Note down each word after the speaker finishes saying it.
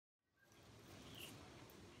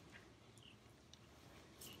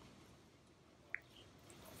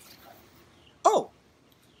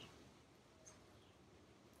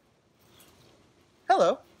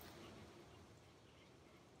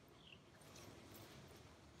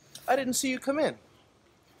I didn't see you come in.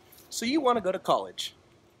 So you want to go to college.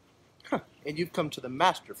 Huh. And you've come to the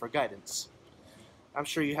master for guidance. I'm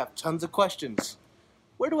sure you have tons of questions.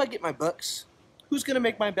 Where do I get my books? Who's going to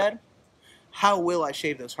make my bed? How will I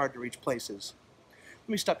shave those hard-to-reach places? Let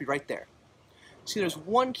me stop you right there. See, there's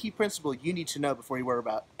one key principle you need to know before you worry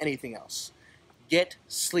about anything else. Get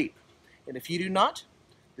sleep. And if you do not,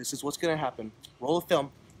 this is what's going to happen. Roll the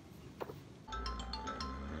film.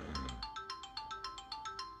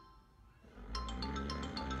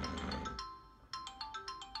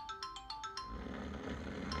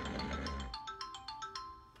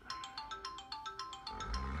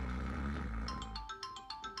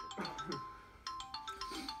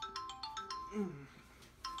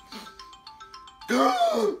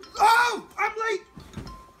 Oh! I'm late!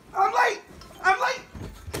 I'm late! I'm late!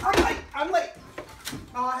 I'm late! I'm late!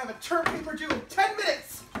 Oh, I have a term paper due in 10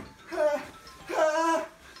 minutes!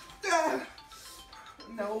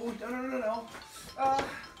 No.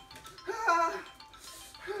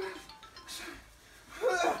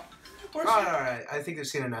 Alright, I think they've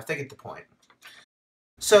seen enough. They get the point.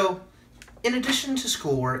 So, in addition to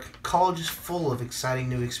schoolwork, college is full of exciting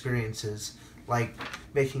new experiences, like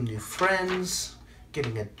making new friends,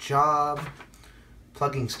 getting a job,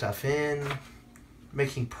 plugging stuff in,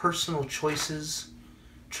 making personal choices,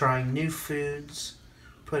 trying new foods,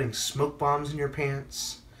 putting smoke bombs in your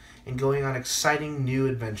pants, and going on exciting new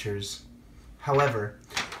adventures. However,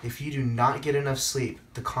 if you do not get enough sleep,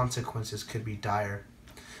 the consequences could be dire.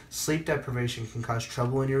 Sleep deprivation can cause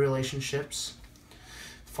trouble in your relationships,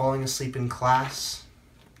 falling asleep in class,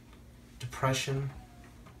 depression,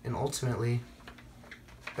 and ultimately,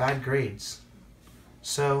 bad grades.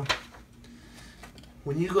 So,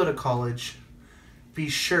 when you go to college, be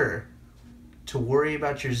sure to worry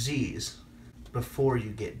about your Z's before you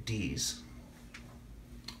get D's.